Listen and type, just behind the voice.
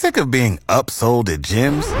Sick of being upsold at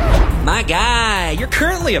gyms? My guy, you're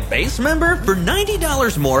currently a base member? For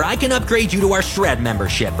 $90 more, I can upgrade you to our Shred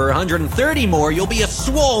membership. For $130 more, you'll be a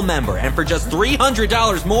Swole member. And for just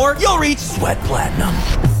 $300 more, you'll reach Sweat Platinum.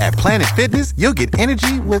 At Planet Fitness, you'll get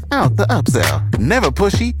energy without the upsell. Never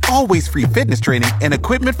pushy, always free fitness training and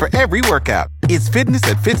equipment for every workout. It's fitness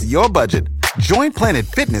that fits your budget. Join Planet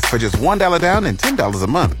Fitness for just $1 down and $10 a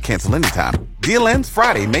month. Cancel anytime. Deal ends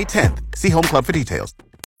Friday, May 10th. See Home Club for details.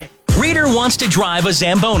 Reader wants to drive a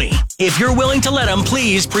Zamboni. If you're willing to let him,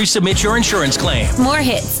 please pre-submit your insurance claim. More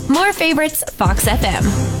hits, more favorites, Fox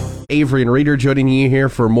FM. Avery and Reader joining you here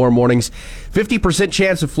for more mornings. 50%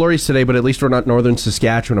 chance of flurries today, but at least we're not northern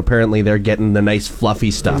Saskatchewan. Apparently they're getting the nice fluffy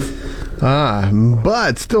stuff.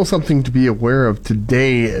 But still something to be aware of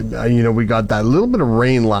today. We got that little bit of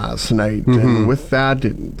rain last night, and with that,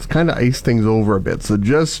 it's kind of iced things over a bit. So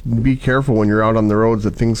just be careful when you're out on the roads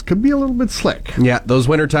that things could be a little bit slick. Yeah, those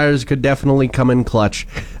winter tires could definitely come in clutch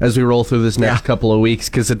as we roll through this next couple of weeks,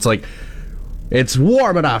 because it's like, it's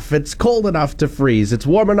warm enough, it's cold enough to freeze, it's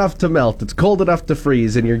warm enough to melt, it's cold enough to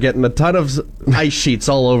freeze, and you're getting a ton of ice sheets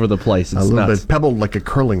all over the place. It's a little nuts. bit pebbled like a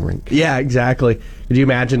curling rink. Yeah, exactly. Could you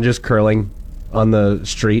imagine just curling on the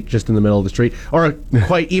street, just in the middle of the street? Or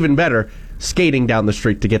quite even better, skating down the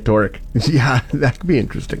street to get to work. Yeah, that could be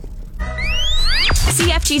interesting.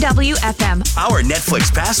 CFGW FM. Our Netflix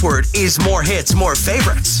password is more hits, more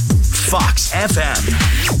favorites. Fox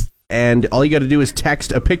FM. And all you got to do is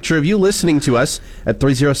text a picture of you listening to us at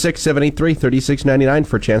 306-783-3699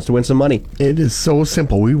 for a chance to win some money. It is so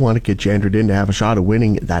simple. We want to get you entered in to have a shot at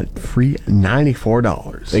winning that free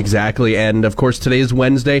 $94. Exactly. And, of course, today is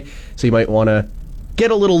Wednesday, so you might want to get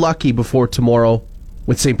a little lucky before tomorrow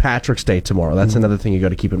with St. Patrick's Day tomorrow. That's another thing you got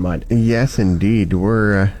to keep in mind. Yes, indeed.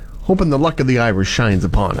 We're hoping the luck of the Irish shines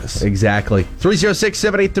upon us. Exactly.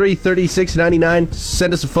 306-783-3699.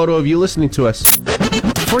 Send us a photo of you listening to us.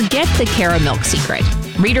 Forget the caramel secret.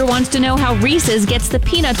 Reader wants to know how Reese's gets the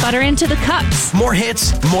peanut butter into the cups. More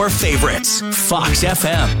hits, more favorites. Fox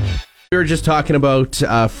FM. We were just talking about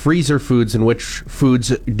freezer foods and which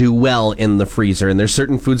foods do well in the freezer. And there's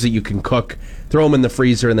certain foods that you can cook, throw them in the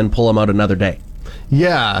freezer, and then pull them out another day.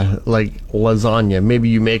 Yeah, like lasagna. Maybe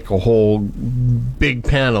you make a whole big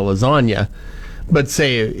pan of lasagna. But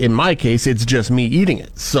say, in my case, it's just me eating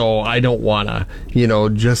it. So I don't want to,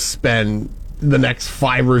 just spend the next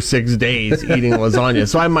 5 or 6 days eating lasagna.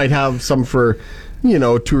 So I might have some for, 2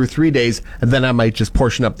 or 3 days, and then I might just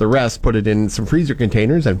portion up the rest, put it in some freezer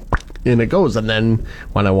containers, and in it goes. And then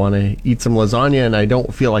when I want to eat some lasagna and I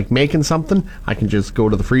don't feel like making something, I can just go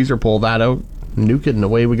to the freezer, pull that out, nuke it, and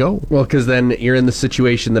away we go. Well, because then you're in the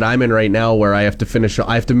situation that I'm in right now where I have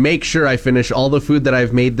to make sure I finish all the food that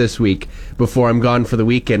I've made this week before I'm gone for the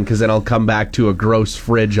weekend, because then I'll come back to a gross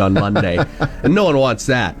fridge on Monday. And no one wants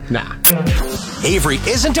that. Nah. Avery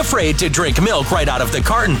isn't afraid to drink milk right out of the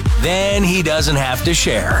carton. Then he doesn't have to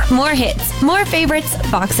share. More hits, more favorites,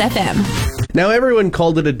 Fox FM. Now, everyone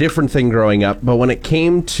called it a different thing growing up, but when it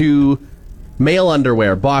came to male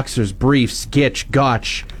underwear, boxers, briefs, gitch,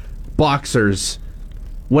 gotch, boxers,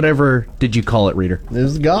 whatever did you call it, Reader?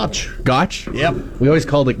 This is gotch. Gotch? Yep. We always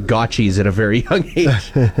called it gotchies at a very young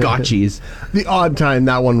age. Gotchies. The odd time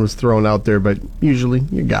that one was thrown out there, but usually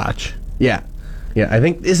you gotch. Yeah. Yeah, I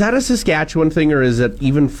think, is that a Saskatchewan thing, or is it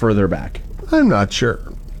even further back? I'm not sure.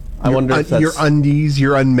 I wonder if that's... Your undies,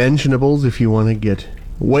 your unmentionables, if you want to get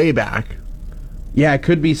way back. Yeah, it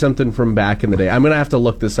could be something from back in the day. I'm going to have to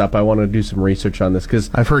look this up. I want to do some research on this, because...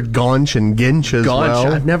 I've heard gaunch and ginch as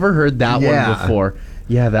well. I've never heard that one before.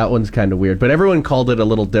 Yeah, that one's kind of weird. But everyone called it a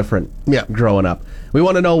little different growing up. We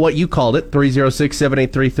want to know what you called it.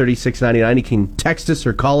 306-783-3699. You can text us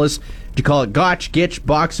or call us. Did you call it gotch, gitch,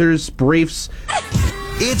 boxers, briefs?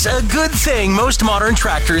 It's a good thing most modern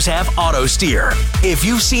tractors have auto steer. If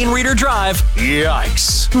you've seen Reader drive,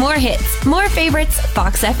 yikes. More hits, more favorites,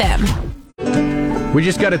 Fox FM. We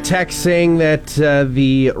just got a text saying that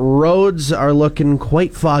the roads are looking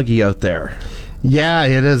quite foggy out there. Yeah,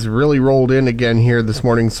 it has really rolled in again here this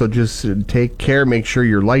morning, so just take care, make sure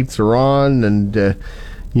your lights are on, and,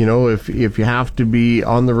 if you have to be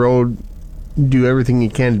on the road, do everything you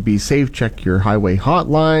can to be safe. Check your highway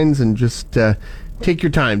hotlines, and just take your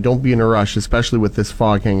time. Don't be in a rush, especially with this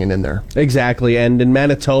fog hanging in there. Exactly, and in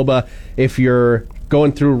Manitoba, if you're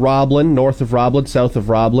going through Roblin, north of Roblin, south of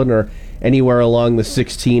Roblin, or anywhere along the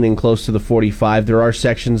 16 and close to the 45, there are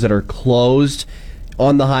sections that are closed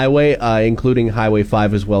on the highway, including Highway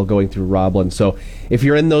 5 as well, going through Roblin. So if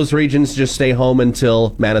you're in those regions, just stay home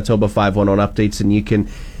until Manitoba 511 updates, and you can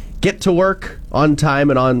get to work on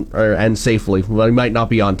time and safely. Well, you might not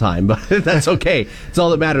be on time, but that's okay. It's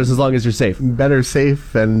all that matters as long as you're safe. Better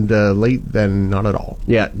safe and late than not at all.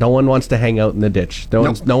 Yeah, no one wants to hang out in the ditch. No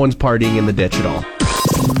one's partying in the ditch at all.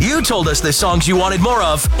 You told us the songs you wanted more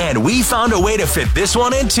of, and we found a way to fit this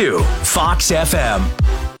one in too. Fox FM.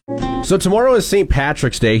 So tomorrow is St.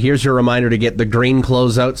 Patrick's Day. Here's your reminder to get the green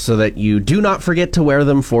clothes out so that you do not forget to wear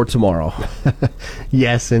them for tomorrow.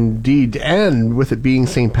 Yes, indeed. And with it being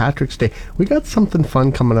St. Patrick's Day, we got something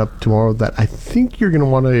fun coming up tomorrow that I think you're going to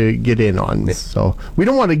want to get in on. So we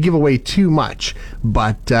don't want to give away too much,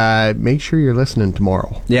 but make sure you're listening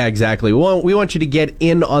tomorrow. Yeah, exactly. We want you to get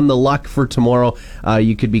in on the luck for tomorrow.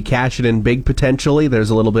 You could be cashing in big potentially. There's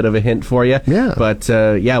a little bit of a hint for you. Yeah. But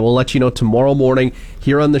we'll let you know tomorrow morning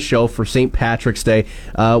here on the show for St. Patrick's Day.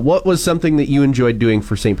 What was something that you enjoyed doing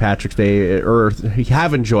for St. Patrick's Day, or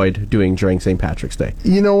have enjoyed doing during St. Patrick's Day?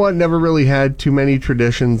 You know what? Never really had too many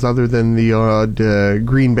traditions other than the odd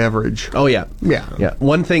green beverage. Oh, yeah. Yeah.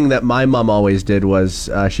 One thing that my mom always did was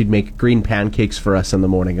she'd make green pancakes for us in the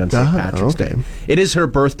morning on St. Patrick's Day. It is her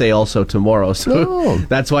birthday also tomorrow, so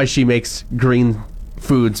that's why she makes green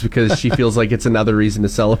foods, because she feels like it's another reason to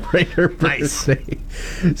celebrate her birthday.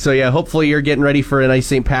 So yeah, hopefully you're getting ready for a nice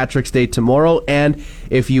St. Patrick's Day tomorrow. And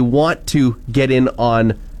if you want to get in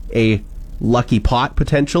on a lucky pot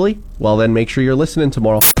potentially, well then make sure you're listening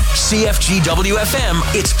tomorrow. CFG WFM,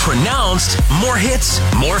 it's pronounced more hits,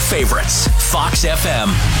 more favorites. Fox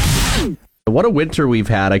FM. What a winter we've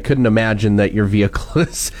had. I couldn't imagine that your vehicle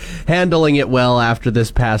is handling it well after this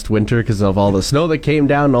past winter because of all the snow that came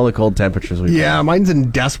down and all the cold temperatures we've had. Yeah, mine's in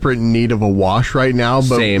desperate need of a wash right now,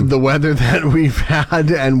 but Same. The weather that we've had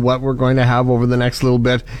and what we're going to have over the next little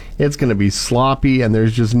bit, it's going to be sloppy, and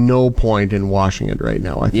there's just no point in washing it right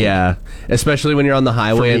now, I think. Yeah, especially when you're on the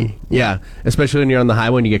highway. For me. Especially when you're on the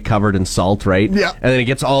highway and you get covered in salt, right? Yeah. And then it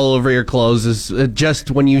gets all over your clothes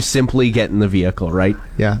just when you simply get in the vehicle, right?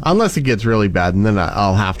 Yeah, unless it gets really bad, and then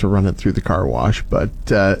I'll have to run it through the car wash, but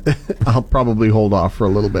I'll probably hold off for a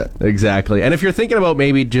little bit. Exactly. And if you're thinking about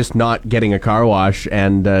maybe just not getting a car wash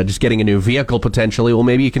and just getting a new vehicle potentially, well,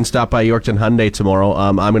 maybe you can stop by Yorkton Hyundai tomorrow.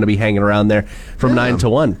 I'm going to be hanging around there from 9 to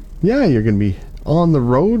 1. Yeah, you're going to be on the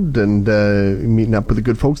road and meeting up with the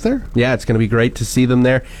good folks there. Yeah, it's going to be great to see them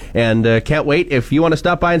there. And can't wait. If you want to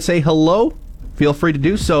stop by and say hello, feel free to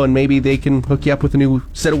do so, and maybe they can hook you up with a new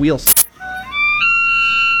set of wheels.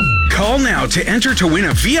 Call now to enter to win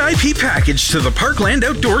a VIP package to the Parkland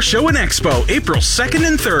Outdoor Show and Expo, April 2nd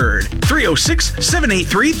and 3rd.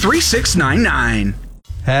 306-783-3699.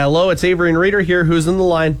 Hello, it's Avery and Reader here. Who's in the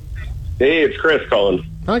line? Hey, it's Chris calling.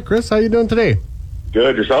 Hi, Chris. How you doing today?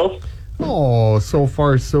 Good, yourself? Oh, so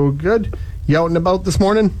far so good. You out and about this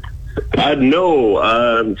morning? No,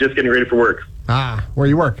 I'm just getting ready for work. Where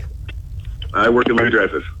you work? I work in my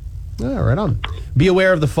dresses. Yeah, right on. Be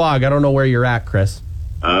aware of the fog. I don't know where you're at, Chris.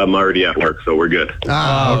 I'm already at work, so we're good.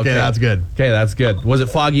 Okay, that's good. Okay, that's good. Was it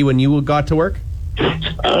foggy when you got to work?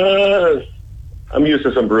 I'm used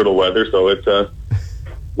to some brutal weather, so it's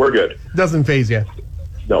we're good. Doesn't faze you.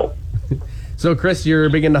 No. So, Chris, you're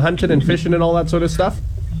big into hunting and fishing and all that sort of stuff?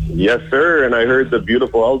 Yes, sir, and I heard the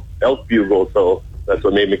beautiful elk bugle, so that's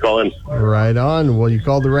what made me call in. Right on. Well, you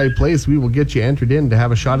called the right place. We will get you entered in to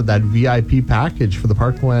have a shot at that VIP package for the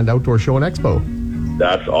Parkland Outdoor Show and Expo.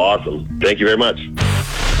 That's awesome. Thank you very much.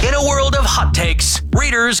 In a world of hot takes,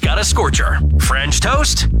 Reader's got a scorcher. French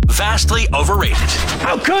toast, vastly overrated.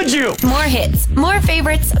 How could you? More hits, more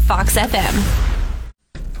favorites, Fox FM.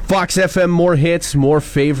 Fox FM, more hits, more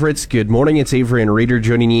favorites. Good morning, it's Avery and Reader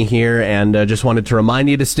joining you here, and just wanted to remind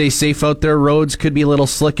you to stay safe out there. Roads could be a little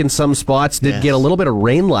slick in some spots. Did get a little bit of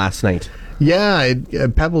rain last night. Yeah,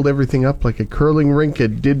 it pebbled everything up like a curling rink.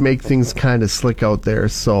 It did make things kind of slick out there.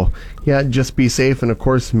 So, yeah, just be safe. And, of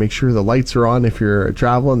course, make sure the lights are on if you're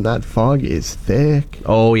traveling. That fog is thick.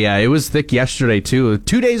 Oh, yeah, it was thick yesterday, too.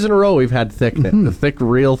 2 days in a row we've had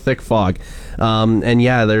real thick fog. And,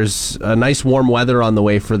 yeah, there's a nice warm weather on the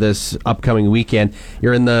way for this upcoming weekend.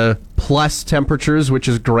 You're in the plus temperatures, which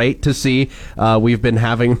is great to see. We've been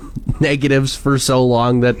having negatives for so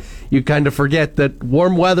long that you kind of forget that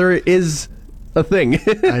warm weather is a thing.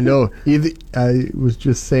 I know. I was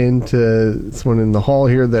just saying to someone in the hall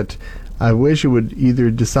here that I wish it would either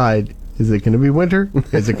decide, is it going to be winter?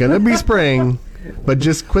 Is it going to be spring? But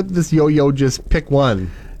just quit this yo-yo, just pick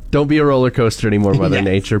one. Don't be a roller coaster anymore, Mother Yes.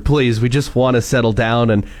 Nature. Please, we just want to settle down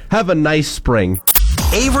and have a nice spring.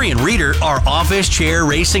 Avery and Reader are office chair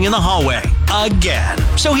racing in the hallway again.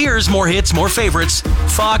 So here's more hits, more favorites.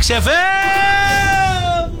 Fox FM!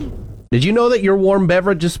 Did you know that your warm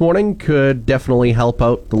beverage this morning could definitely help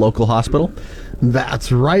out the local hospital?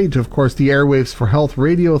 That's right. Of course, the Airwaves for Health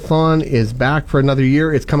Radiothon is back for another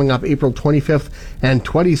year. It's coming up April 25th and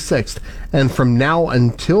 26th. And from now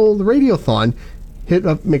until the Radiothon, hit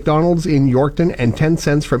up McDonald's in Yorkton, and 10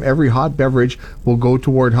 cents from every hot beverage will go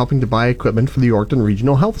toward helping to buy equipment for the Yorkton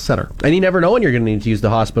Regional Health Center. And you never know when you're going to need to use the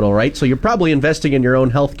hospital, right? So you're probably investing in your own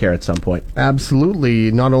health care at some point. Absolutely.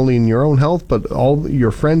 Not only in your own health, but all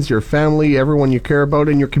your friends, your family, everyone you care about,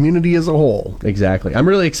 and your community as a whole. Exactly. I'm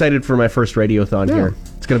really excited for my first Radiothon here.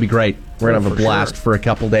 It's going to be great. We're going to have a blast for a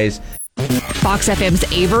couple days. Fox FM's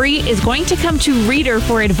Avery is going to come to Reader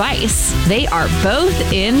for advice. They are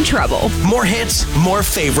both in trouble. More hits, more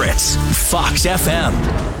favorites. Fox FM.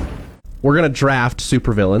 We're going to draft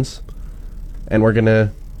supervillains, and we're going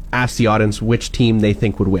to ask the audience which team they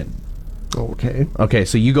think would win. Okay. Okay,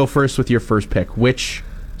 so you go first with your first pick. Which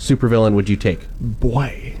supervillain would you take?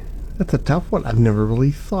 Boy, that's a tough one. I've never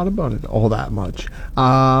really thought about it all that much.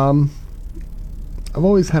 I've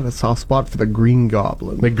always had a soft spot for the Green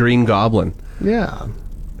Goblin. The Green Goblin. Yeah.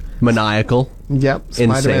 Maniacal. Yep.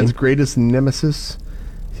 Spider-Man's greatest nemesis.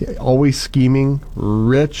 Always scheming.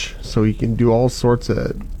 Rich, so he can do all sorts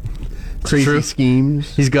of crazy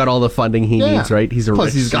schemes. He's got all the funding he needs, right? He's a Plus,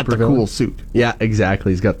 rich he's got the cool suit. Yeah,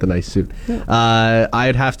 exactly. He's got the nice suit. Yeah.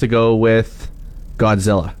 I'd have to go with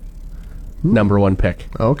Godzilla. Number one pick.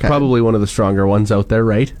 Okay. Probably one of the stronger ones out there,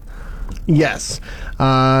 right? Yes.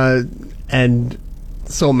 And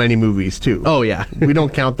so many movies, too. Oh, yeah. We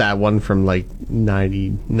don't count that one from,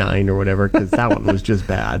 99 or whatever, because that one was just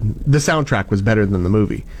bad. The soundtrack was better than the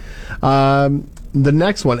movie. The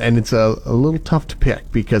next one, and it's a little tough to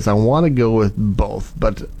pick, because I want to go with both,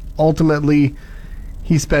 but ultimately,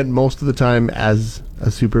 he spent most of the time as a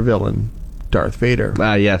supervillain. Darth Vader.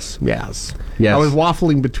 Yes. Yes. Yes. I was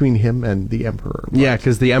waffling between him and the Emperor. Yeah,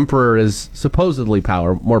 because the Emperor is supposedly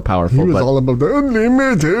more powerful. He was all about the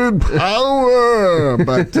unlimited power.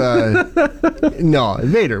 But, no,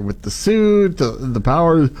 Vader with the suit, the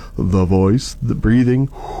power, the voice, the breathing.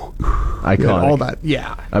 Iconic. All that,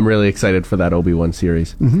 yeah. I'm really excited for that Obi-Wan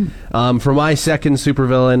series. Mm-hmm. For my second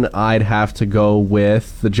supervillain, I'd have to go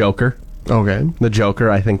with the Joker. Okay. The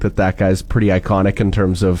Joker, I think that guy's pretty iconic in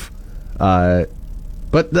terms of...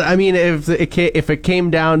 if it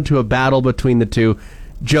came down to a battle between the two,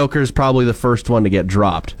 Joker's probably the first one to get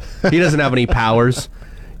dropped. He doesn't have any powers.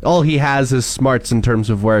 All he has is smarts in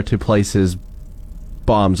terms of where to place his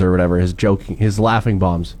bombs or whatever, his laughing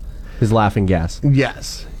bombs, his laughing gas.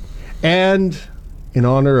 Yes. And in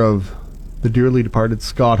honor of the dearly departed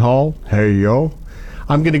Scott Hall, hey yo,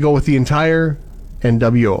 I'm going to go with the entire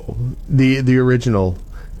NWO, the original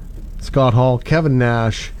Scott Hall, Kevin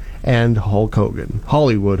Nash, and Hulk Hogan,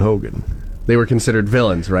 Hollywood Hogan. They were considered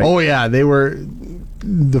villains, right? Oh yeah, they were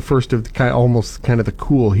the first of almost kind of the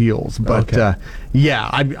cool heels. But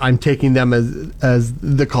I'm taking them as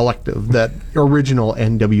the collective. That original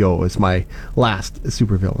NWO is my last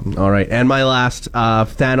supervillain. All right, and my last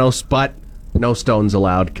Thanos, but no stones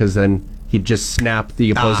allowed, because then he'd just snap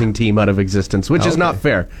the opposing team out of existence, which is not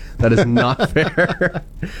fair. That is not fair.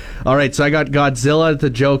 All right, so I got Godzilla, the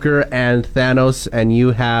Joker, and Thanos, and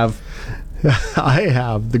you have... I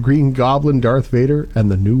have the Green Goblin, Darth Vader, and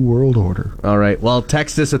the New World Order. All right, well,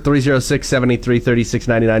 text us at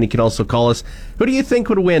 306-783-3699. You can also call us. Who do you think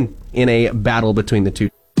would win in a battle between the two?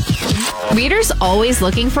 Reader's always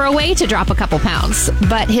looking for a way to drop a couple pounds,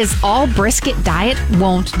 but his all-brisket diet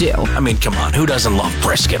won't do. I mean, come on, who doesn't love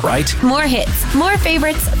brisket, right? More hits, more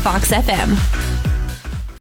favorites, Fox FM.